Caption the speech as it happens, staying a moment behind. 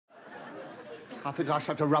I think I shall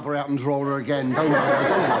have to rub her out and draw her again. Don't worry.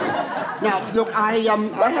 Now, look,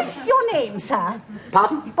 What is your name, sir?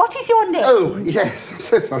 Pardon? What is your name? Oh, yes.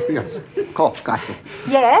 Sorry, yes. Of course, Kathy.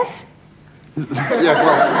 Yes? Yes,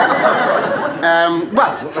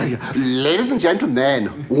 well, ladies and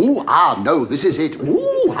gentlemen. Ooh, no, this is it.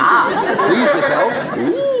 Ooh, please yourself.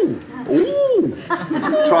 Ooh.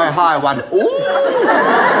 Try a higher one. Ooh.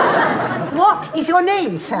 What is your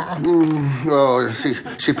name, sir?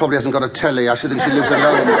 She probably hasn't got a telly. I should think she lives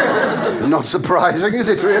alone. Not surprising, is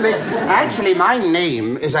it, really? Actually, my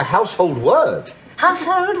name is a household word.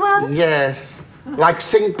 Household word? Yes. Like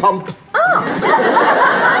sing pump. Oh.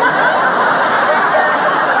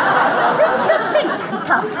 Mr. Sink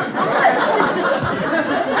Pump.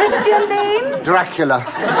 Christian name? Dracula.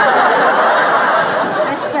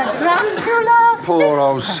 Mr. Dracula? Poor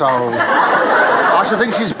old soul. I should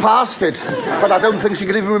think she's past it, but I don't think she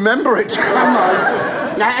can even remember it. Come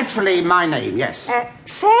on. Now, actually, my name, yes.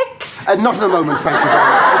 Sex? Not at the moment, thank you very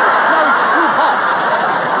much. No, it's too hot.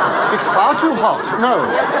 It's far too hot. No.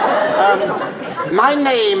 My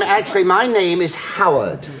name is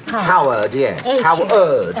Howerd. Howerd, yes.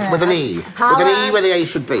 Howerd, with an E. Howard, with an E where the A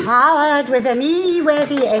should be. Howard with an E where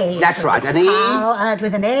the A. That's right, an E. Howard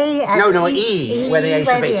with an A. And no, an E where the A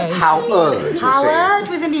should be. Howerd, Howard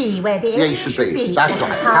with an E where the A should be. That's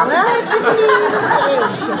right. Howard with an E where the A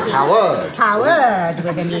should be. Howerd. Howard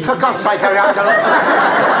with an E. For God's sake, hurry up, girl.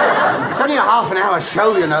 It's only a half an hour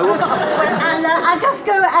show, you know. And I'll just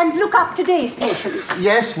go and look up today's patients.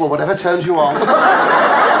 Yes, well, whatever turns you on.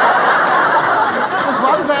 There's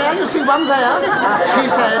one there, you see one there. She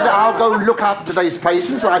said, I'll go look up today's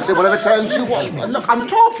patients. And I said, whatever turns you on. Look, I'm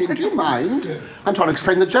talking, do you mind? I'm trying to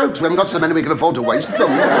explain the jokes. We haven't got so many we can afford to waste them.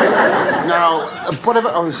 Now,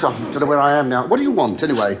 whatever... Oh, sorry, I don't know where I am now. What do you want,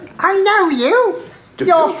 anyway? I know you.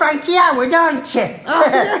 You're Frankie Howerd, aren't you? Oh,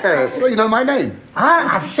 yes. Well, you know my name.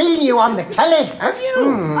 I've seen you on the telly. Have you?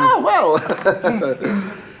 Oh, well.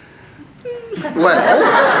 Well,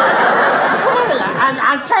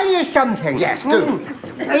 I'll tell you something. Yes, do.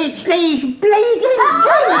 It's these bleeding teeth.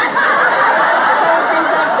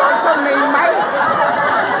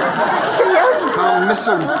 See 'em? I'll miss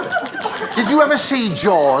them. Did you ever see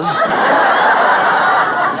Jaws?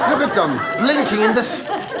 Look at them, blinking in the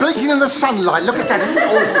sunlight. Look at that, isn't it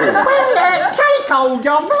awful? Well, take hold of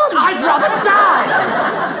them. I'd rather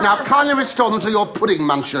die. Now, kindly restore them to your pudding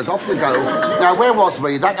muncher. Off we go. Now, where was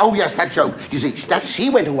we? Oh, yes, that joke. You see, she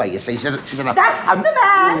went away, you see. She said, That's the man.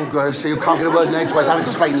 Oh, God, so you can't get a word in edgeways. I'll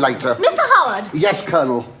explain later. Mr. Howerd. Yes,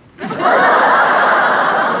 Colonel. May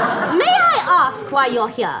I ask why you're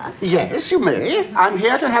here? Yes, you may. I'm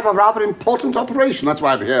here to have a rather important operation. That's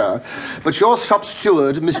why I'm here. But your sub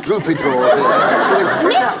steward, Miss Droopy Drawers, she went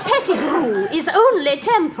straight Miss Pettigrew is only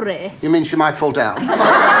temporary. You mean she might fall down?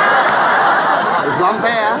 There's one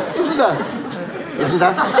there, isn't there? Isn't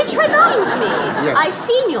there? Which reminds me, Yes. I've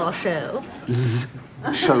seen your show.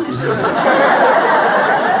 Shows.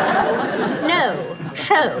 No,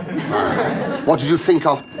 show. What did you think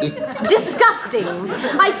of it? Disgusting.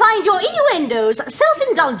 I find your innuendos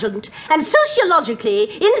self-indulgent and sociologically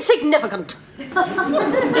insignificant.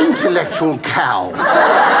 Intellectual cow.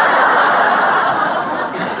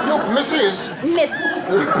 Look, Mrs. Miss.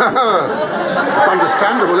 It's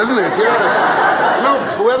understandable, isn't it? Yes. Look,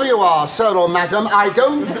 whoever you are, sir or madam, I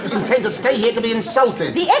don't intend to stay here to be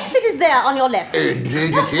insulted. The exit is there on your left.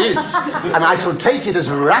 Indeed it is. And I shall take it as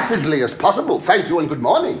rapidly as possible. Thank you and good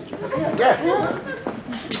morning. Yes.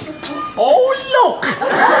 Oh, look!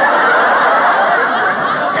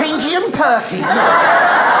 Pinky and Perky.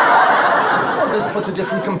 Oh, this puts a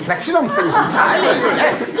different complexion on things entirely.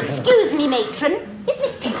 Yes. Excuse me, matron. Is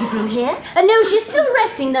Miss Pettigrew here? No, she's still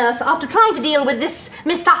resting, nurse, after trying to deal with this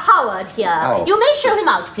Mr. Howerd here. Oh. You may show him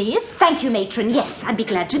out, please. Thank you, matron. Yes, I'd be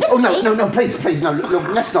glad to. This Oh, way. no, please, no, look,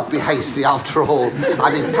 let's not be hasty after all.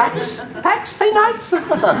 I mean, Pax, Phainites?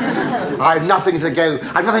 I've nothing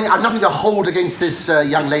to hold against this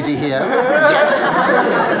young lady here. Yet.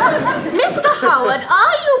 Mr. Howerd,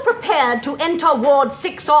 are you prepared to enter Ward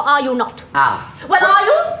 6 or are you not? Well, are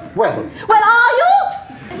you? Well, are you?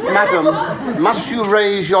 madam, must you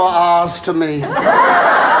raise your arse to me? Well,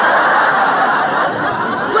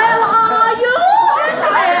 are you? Yes,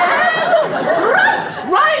 I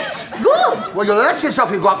am. Right. Good. Well, you'll hurt yourself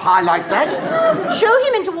if you go up high like that. Show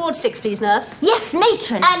him into Ward 6, please, nurse. Yes,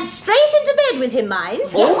 matron. And straight into bed with him, mind.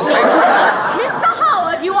 Yes, Mr.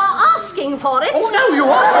 Howerd, you are asking for it. Oh, no, you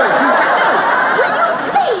offered. You said no. Will you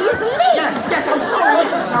please leave? Yes, I'm sorry.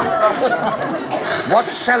 What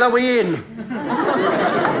cell are we in?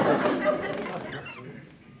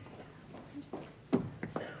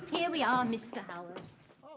 Here we are, Mr. Howerd.